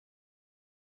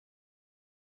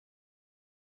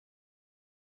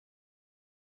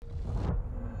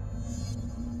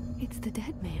It's the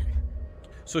dead man.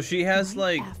 So she has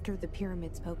Right like... after the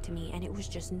pyramid spoke to me, and it was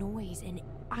just noise, and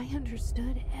I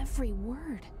understood every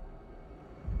word.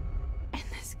 And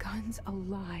this gun's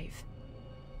alive.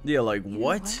 Yeah, like You know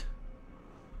what?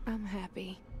 I'm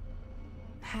happy.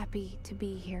 Happy to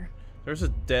be here. There's a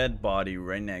dead body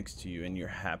right next to you and you're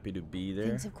happy to be there?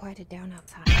 Things have quieted down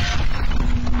outside.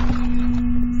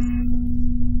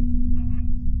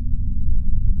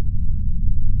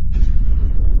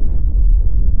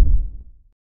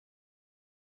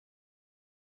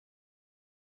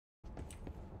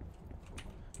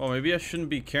 Well, maybe I shouldn't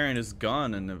be carrying this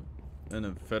gun in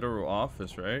a federal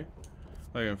office, right?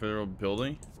 Like in a federal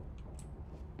building.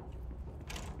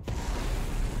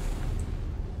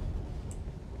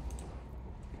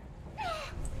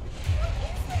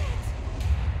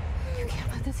 You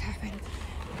can't let this happen.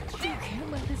 You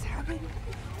can't let this happen.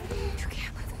 You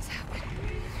can't let this happen.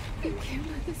 You can't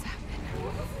let this happen.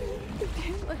 You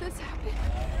can't let this happen.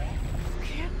 You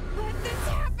can't let this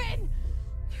happen.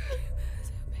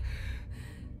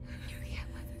 You can't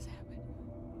let this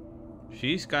happen.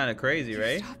 She's kind of crazy,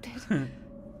 right? Stopped it.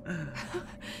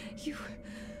 You.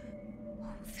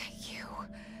 Oh, thank you.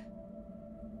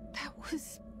 That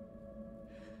was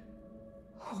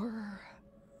horror.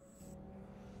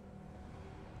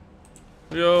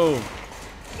 Yo. Get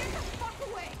the fuck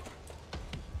away!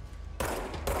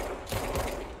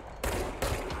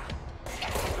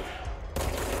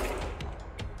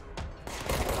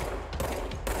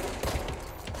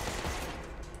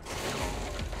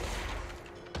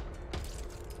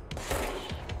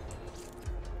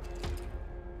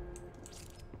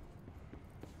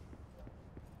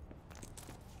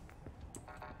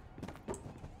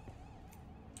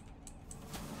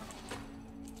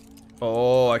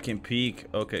 Oh, I can peek.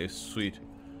 Okay, sweet.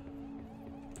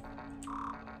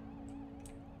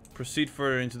 Proceed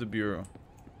further into the bureau.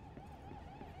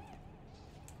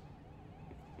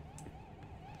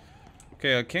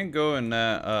 Okay, I can't go in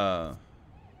that,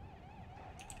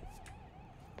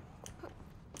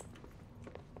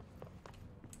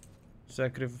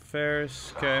 Executive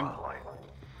Affairs, okay.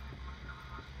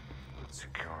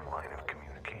 Secure line of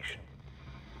communication.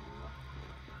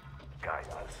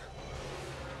 Guidance.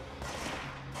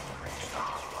 Reach the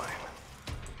hotline.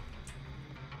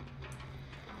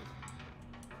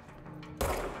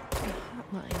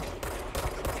 Hotline.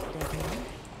 Dead man?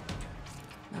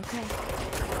 Okay.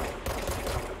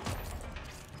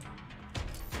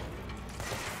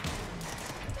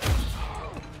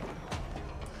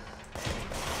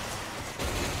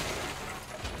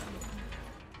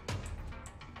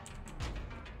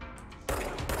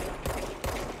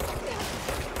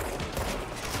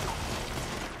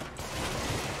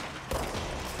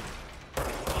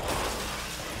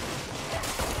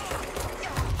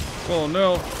 Oh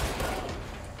no.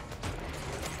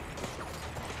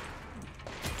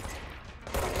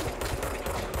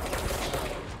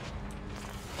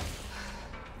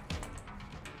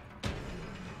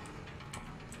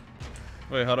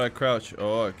 Wait, how do I crouch?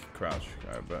 Oh, I can crouch.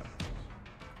 I bet.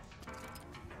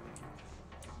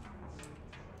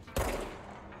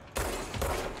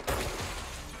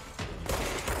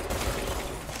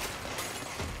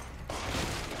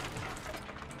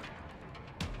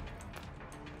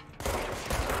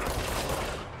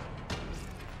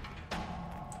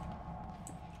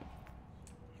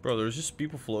 Bro, there's just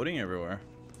people floating everywhere.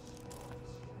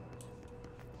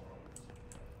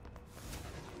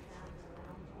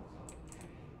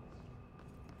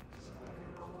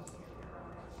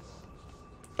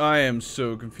 I am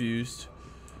so confused.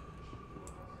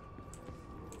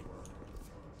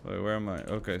 Wait, where am I?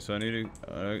 Okay, so I need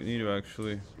to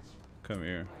actually come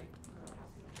here.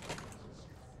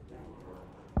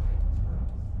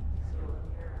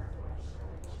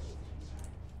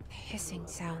 Hissing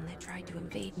sound that tried to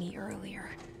invade me earlier.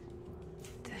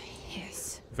 The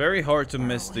hiss. Very hard to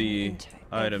miss Burrowing the into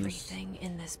items. Everything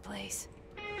in this place.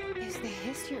 Is the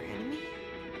hiss your enemy?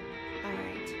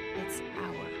 Alright, it's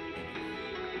our enemy.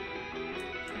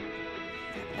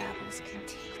 That babble's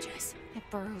contagious. It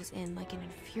burrows in like an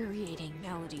infuriating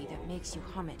melody that makes you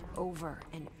hum it over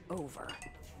and over.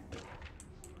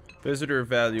 Visitor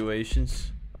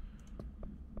evaluations.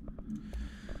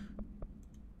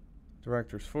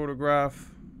 Director's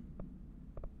photograph.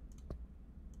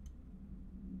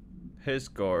 His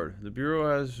guard. The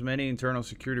Bureau has many internal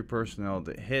security personnel.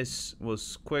 The Hiss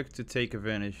was quick to take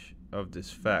advantage of this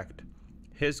fact.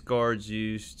 His guards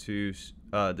used to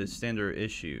the standard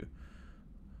issue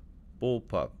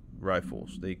bullpup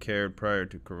rifles they carried prior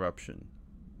to corruption,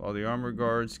 while the armored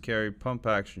guards carried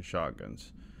pump-action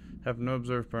shotguns. Have no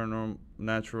observed paranormal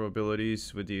natural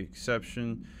abilities, with the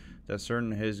exception that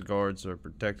certain hiss guards are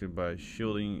protected by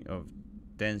shielding of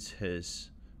dense hiss.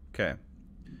 Okay.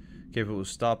 Capable of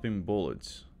stopping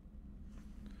bullets.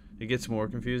 It gets more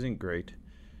confusing. Great.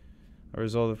 A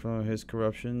result of his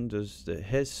corruption, does the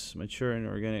hiss mature in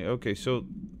organic? Okay, so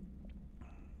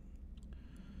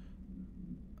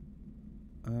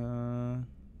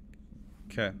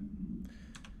okay.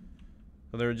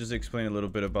 So they were just explaining a little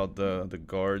bit about the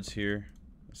guards here.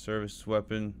 The service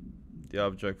weapon, the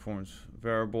object forms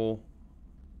variable.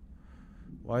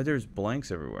 Why there's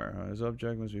blanks everywhere? This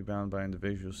object must be bound by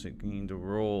individuals seeking the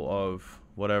role of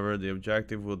whatever. The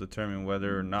objective will determine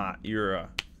whether or not you're a,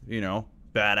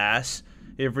 badass.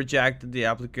 If rejected, the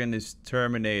applicant is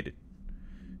terminated.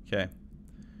 Okay.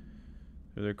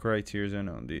 So the criteria and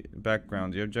on the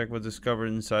background. The object was discovered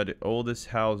inside the oldest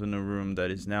house in the room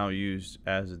that is now used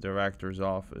as the director's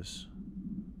office.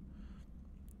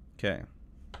 Okay.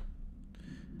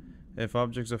 If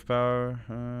objects of power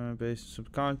based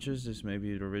subconscious, this may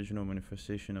be the original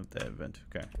manifestation of the event.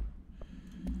 Okay.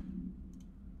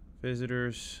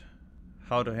 Visitors.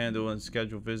 How to handle and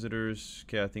schedule visitors.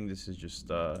 Okay, I think this is just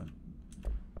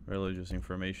religious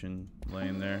information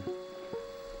laying there.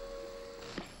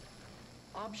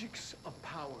 Objects of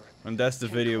power. And that's the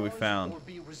video we found. Or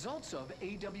be results of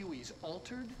AWE's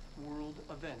altered world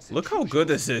events. Look how good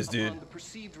this is, dude. The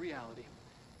perceived reality.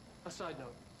 A side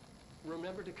note.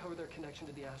 Remember to cover their connection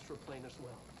to the astral plane as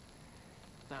well.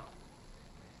 Now,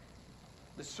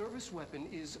 the service weapon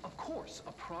is, of course,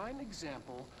 a prime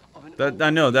example of an. That I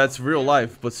know that's real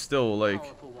life, but still, like.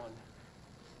 Powerful one.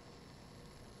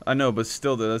 I know, but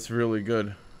still, that's really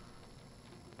good.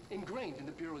 Ingrained in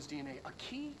the Bureau's DNA, a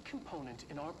key component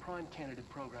in our prime candidate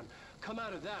program. Come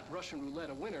out of that Russian roulette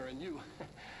a winner, and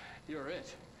you're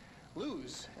it.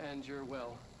 Lose, and you're,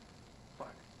 well,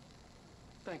 fired.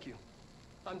 Thank you.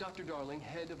 I'm Dr. Darling,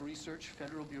 head of research,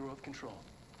 Federal Bureau of Control.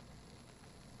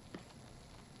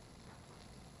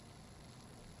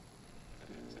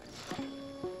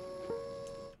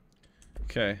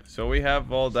 Okay, so we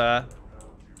have all that.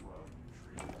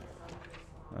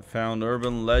 I found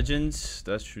urban legends.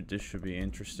 This should be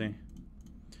interesting.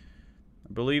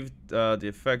 I believe the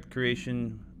effect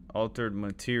creation altered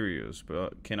materials,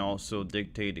 but can also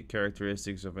dictate the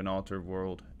characteristics of an altered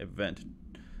world event.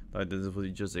 Like this is what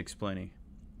he's just explaining.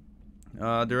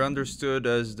 They're understood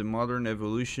as the modern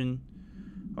evolution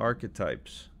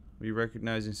archetypes. We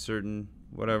recognize in certain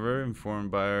whatever,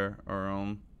 informed by our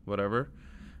own whatever,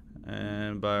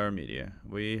 and by our media.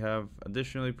 We have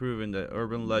additionally proven that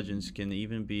urban legends can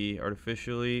even be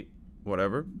artificially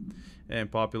whatever,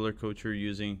 and popular culture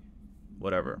using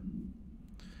whatever.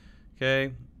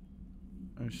 Okay.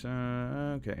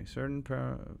 Okay. Certain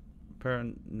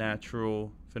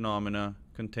paranatural phenomena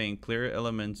contain clear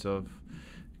elements of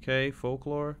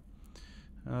folklore.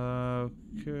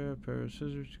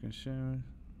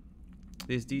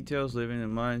 These details living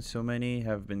in mind, so many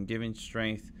have been given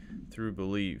strength through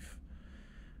belief.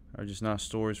 Are just not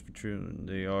stories for true.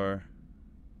 They are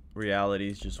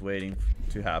realities just waiting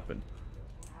to happen.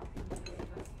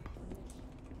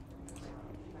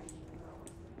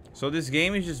 So this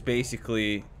game is just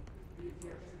basically.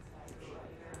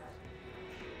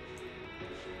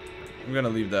 I'm gonna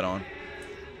leave that on.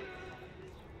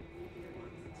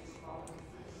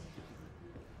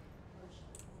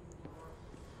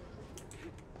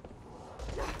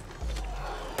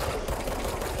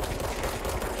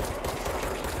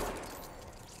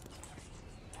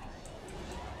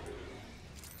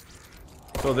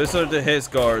 So these are the his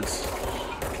guards.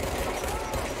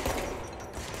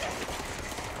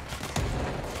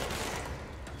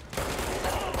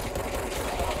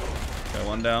 Got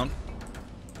one down.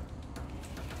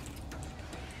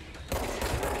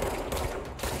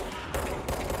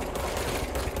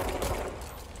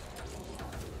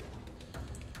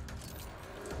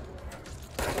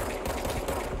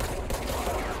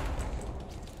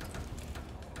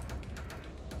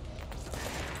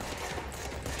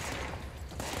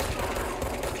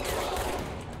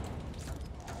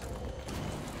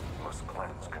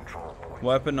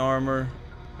 Weapon armor,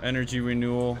 energy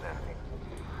renewal.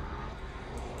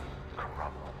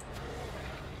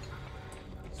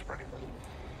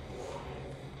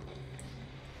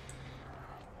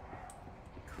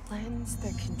 Cleanse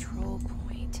the control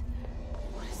point.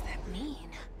 What does that mean?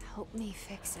 Help me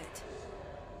fix it.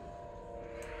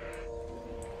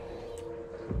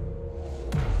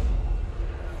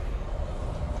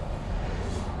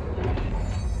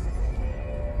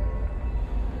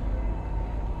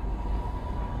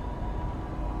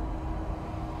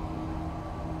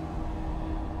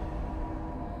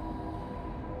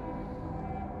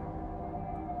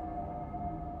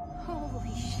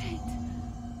 Holy shit.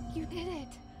 You did it.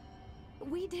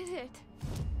 We did it.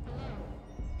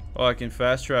 Oh, I can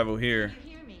fast travel here. Can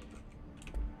you hear me?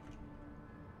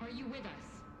 Are you with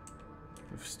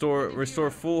us? Restore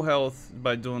full health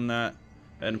by doing that,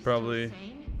 and Still probably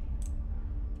sane?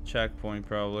 checkpoint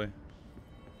probably.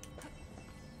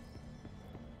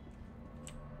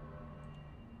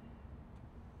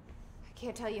 I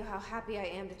can't tell you how happy I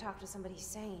am to talk to somebody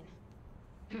sane.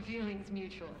 The feeling's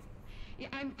mutual. Yeah,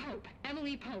 I'm Pope,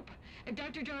 Emily Pope,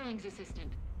 Dr. Darling's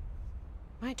assistant.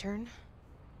 My turn.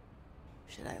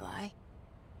 Should I lie?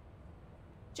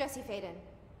 Jesse Faden.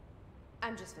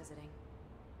 I'm just visiting.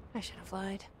 I should have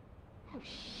lied. Oh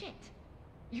shit!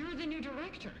 You're the new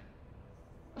director.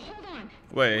 Hold on.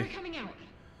 Wait. We're coming out.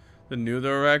 The new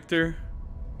director?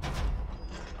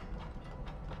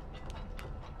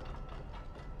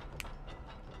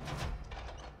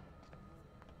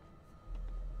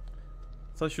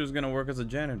 Thought she was gonna work as a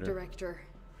janitor. Director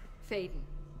Faden.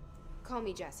 Call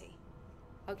me Jesse.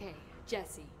 Okay,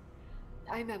 Jesse.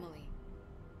 I'm Emily.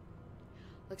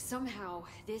 Look, somehow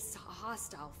this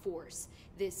hostile force,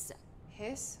 this...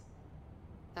 Hiss?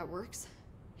 that works?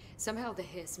 Somehow the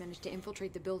hiss managed to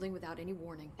infiltrate the building without any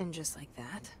warning. And just like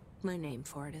that, my name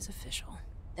for it is official.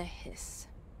 The hiss.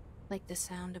 Like the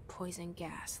sound of poison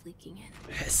gas leaking in.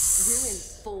 We're in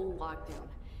full lockdown.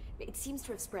 It seems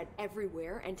to have spread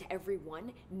everywhere and to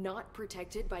everyone not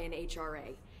protected by an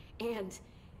HRA. And,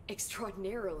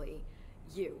 extraordinarily,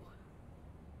 you.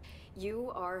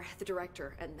 You are the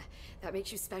director, and that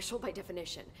makes you special by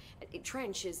definition.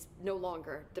 Trench is no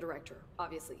longer the director,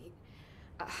 obviously.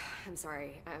 I'm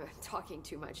sorry, I'm talking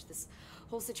too much. This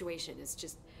whole situation is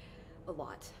just a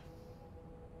lot.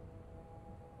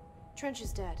 Trench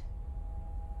is dead.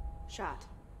 Shot.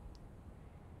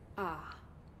 Ah.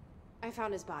 I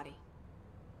found his body.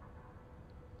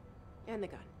 And the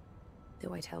gun.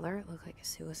 Do I tell her it looked like a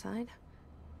suicide?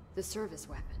 The service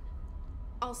weapon.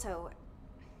 Also,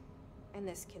 and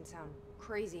this can sound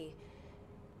crazy,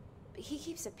 but he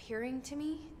keeps appearing to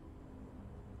me,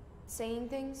 saying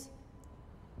things.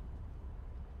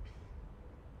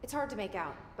 It's hard to make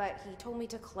out, but he told me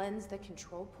to cleanse the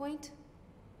control point,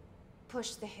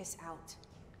 push the hiss out.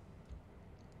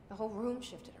 The whole room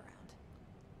shifted around.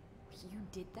 You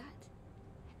did that?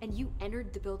 And you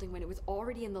entered the building when it was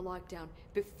already in the lockdown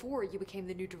before you became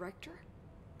the new director?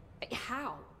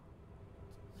 How?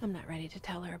 I'm not ready to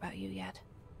tell her about you yet.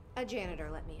 A janitor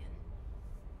let me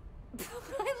in.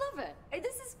 I love it.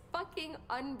 This is fucking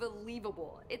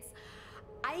unbelievable.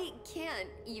 I can't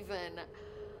even...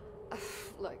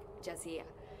 Look, Jesse,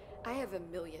 I have a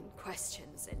million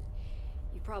questions, and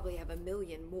you probably have a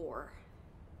million more.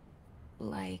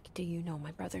 Like, do you know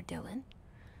my brother Dylan?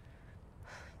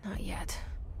 Not yet.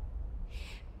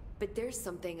 But there's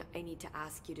something I need to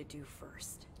ask you to do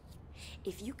first.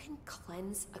 If you can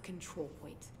cleanse a control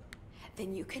point,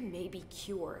 then you can maybe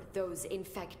cure those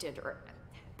infected or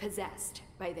possessed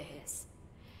by the hiss.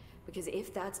 Because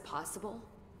if that's possible,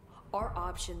 our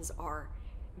options are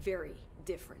very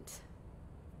different.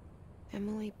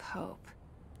 Emily Pope.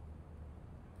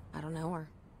 I don't know her,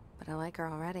 but I like her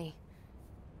already.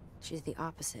 She's the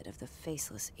opposite of the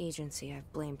faceless agency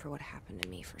I've blamed for what happened to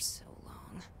me for so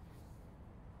long.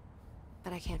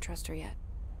 But I can't trust her yet.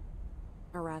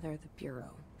 Or rather, the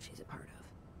Bureau she's a part of.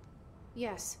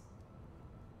 Yes.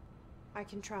 I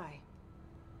can try.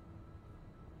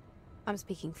 I'm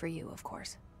speaking for you, of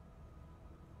course.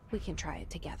 We can try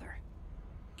it together.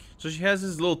 So she has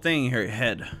this little thing in her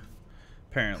head,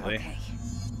 apparently. Okay.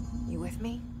 You with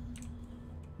me?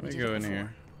 Let me go in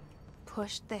here.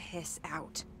 Push the hiss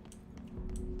out.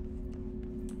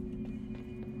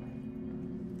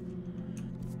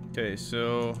 Okay,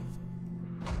 so...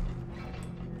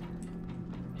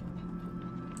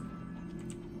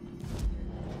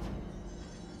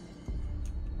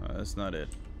 that's not it.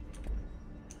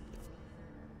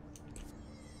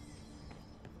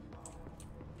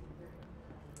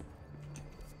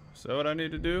 Is that what I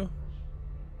need to do?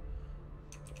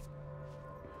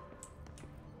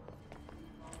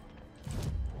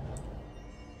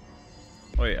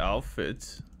 Wait,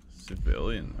 outfits?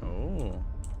 Civilian. Oh.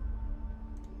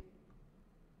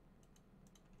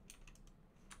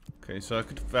 Okay, so I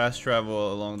could fast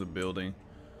travel along the building.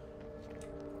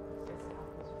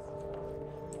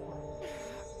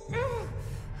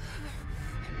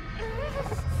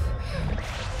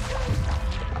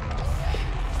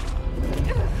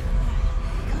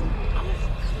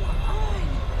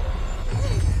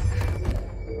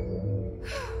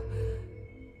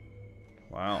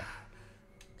 Wow.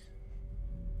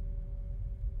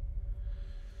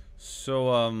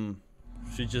 So,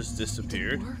 she just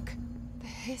disappeared. Didn't work. The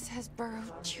hiss has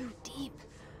burrowed too deep.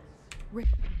 Wait,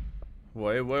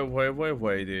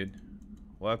 dude.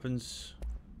 Weapons.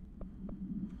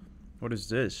 What is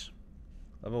this?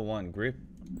 Level 1 grip.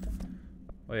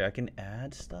 Wait, I can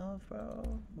add stuff,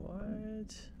 bro?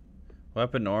 What?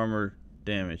 Weapon armor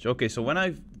damage. Okay, so when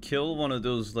I kill one of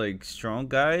those, like, strong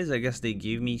guys, I guess they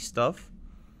give me stuff.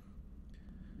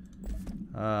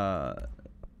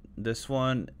 This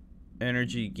one,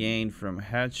 energy gained from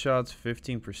headshots,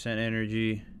 15%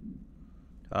 energy.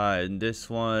 And this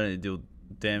one, it do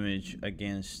damage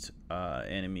against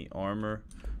enemy armor.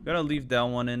 I'm gonna leave that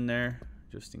one in there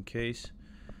just in case.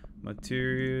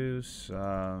 Materials.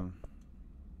 I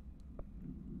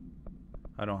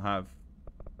don't have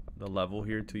the level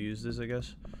here to use this, I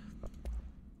guess.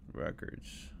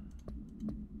 Records.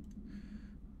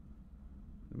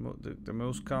 The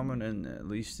most common and at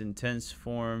least intense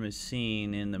form is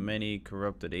seen in the many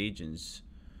corrupted agents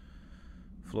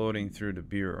floating through the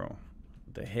Bureau.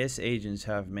 The Hiss agents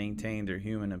have maintained their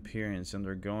human appearance,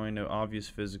 undergoing an obvious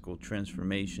physical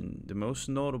transformation. The most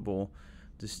notable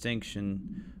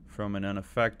distinction from an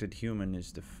unaffected human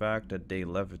is the fact that they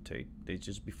levitate. They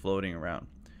just be floating around.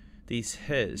 These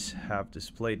Hiss have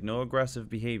displayed no aggressive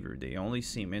behavior. They only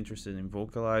seem interested in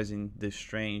vocalizing this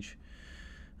strange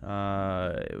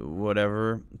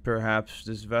whatever. Perhaps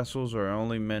these vessels are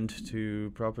only meant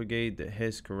to propagate the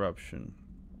Hiss corruption,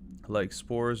 like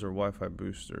spores or Wi-Fi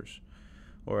boosters.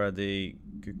 Or are they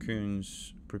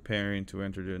cocoons preparing to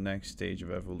enter the next stage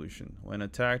of evolution? When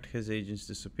attacked, his agents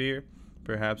disappear,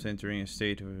 perhaps entering a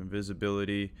state of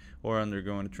invisibility or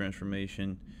undergoing a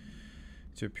transformation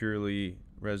to a purely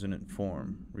resonant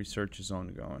form. Research is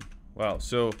ongoing. Wow,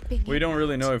 so we don't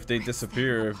really know if they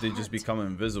disappear or if they just become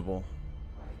invisible.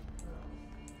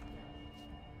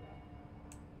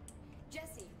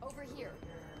 Jesse, over here.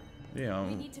 Yeah.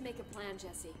 We need to make a plan,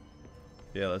 Jesse.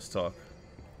 Yeah, let's talk.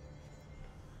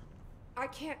 I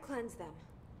can't cleanse them.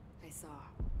 I saw.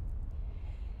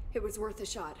 It was worth a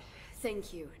shot.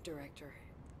 Thank you, Director.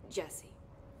 Jesse.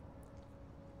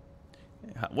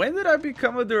 When did I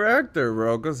become a director,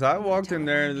 bro? Because I walked in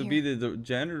there to be the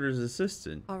janitor's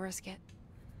assistant. I'll risk it.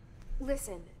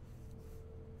 Listen,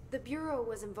 the Bureau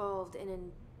was involved in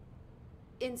an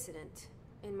incident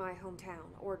in my hometown,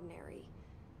 Ordinary,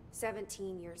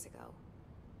 17 years ago.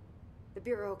 The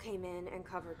Bureau came in and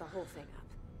covered the whole thing up.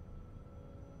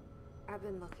 I've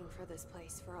been looking for this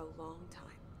place for a long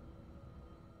time.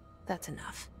 That's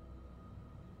enough.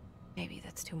 Maybe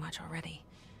that's too much already.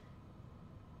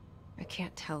 I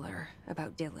can't tell her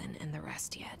about Dylan and the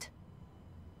rest yet.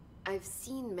 I've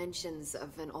seen mentions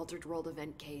of an Altered World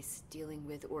event case dealing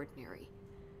with Ordinary.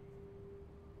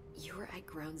 You were at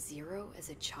Ground Zero as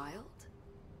a child?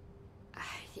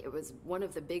 It was one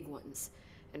of the big ones,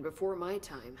 and before my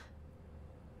time.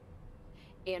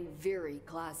 And very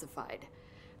classified.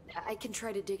 I can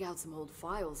try to dig out some old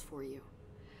files for you.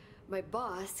 My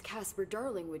boss, Casper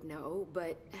Darling, would know,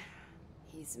 but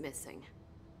he's missing.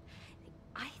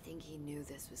 I think he knew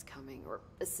this was coming, or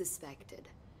suspected.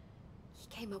 He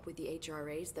came up with the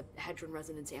HRAs, the Hadron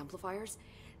Resonance Amplifiers.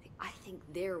 I think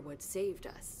they're what saved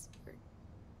us, or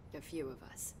a few of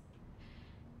us.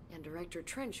 And Director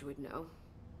Trench would know.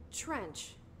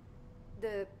 Trench,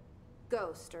 the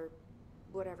ghost, or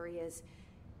whatever he is,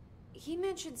 he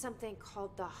mentioned something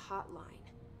called the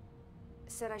hotline.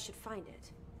 Said I should find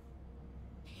it.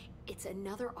 It's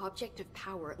another object of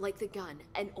power, like the gun,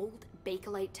 an old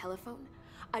Bakelite telephone.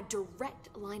 A direct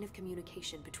line of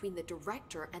communication between the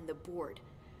director and the board.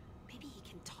 Maybe he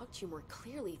can talk to you more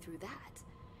clearly through that.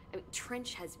 I mean,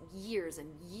 Trench has years and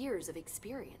years of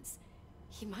experience.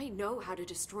 He might know how to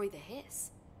destroy the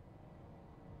Hiss.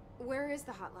 Where is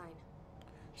the hotline?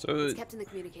 So It's kept in the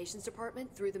communications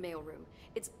department through the mailroom.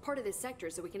 It's part of this sector,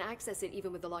 so we can access it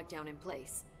even with the lockdown in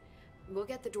place. We'll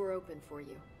get the door open for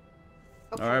you.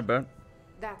 Okay. all right, Ben.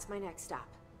 That's my next stop.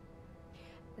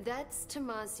 That's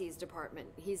Tomasi's department.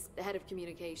 He's the head of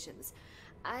communications.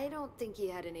 I don't think he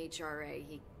had an HRA.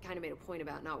 He kind of made a point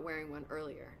about not wearing one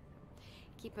earlier.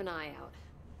 Keep an eye out.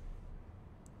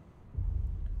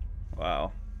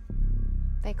 Wow.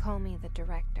 They call me the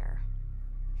director.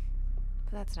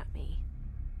 But that's not me.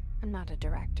 I'm not a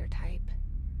director type.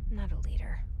 I'm not a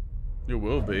leader. You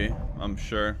will be, I'm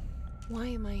sure. Why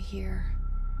am I here?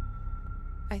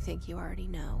 I think you already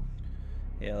know.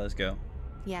 Yeah, let's go.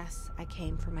 Yes, I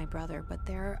came for my brother, but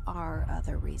there are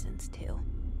other reasons too.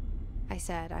 I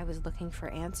said I was looking for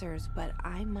answers, but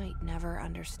I might never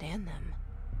understand them.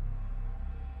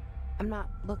 I'm not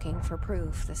looking for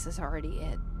proof. This is already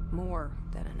it. More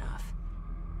than enough.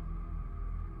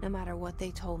 No matter what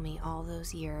they told me all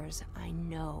those years, I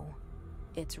know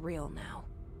it's real now.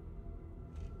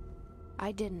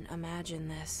 I didn't imagine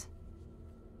this.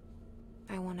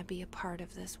 I want to be a part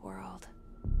of this world.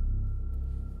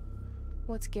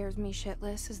 What scares me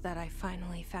shitless is that I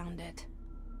finally found it.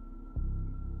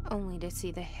 Only to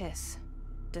see the hiss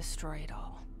destroy it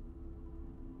all.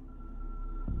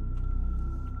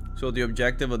 So the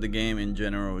objective of the game in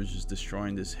general is just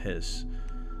destroying this hiss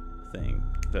thing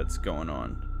that's going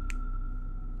on,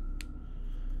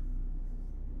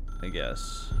 I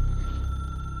guess.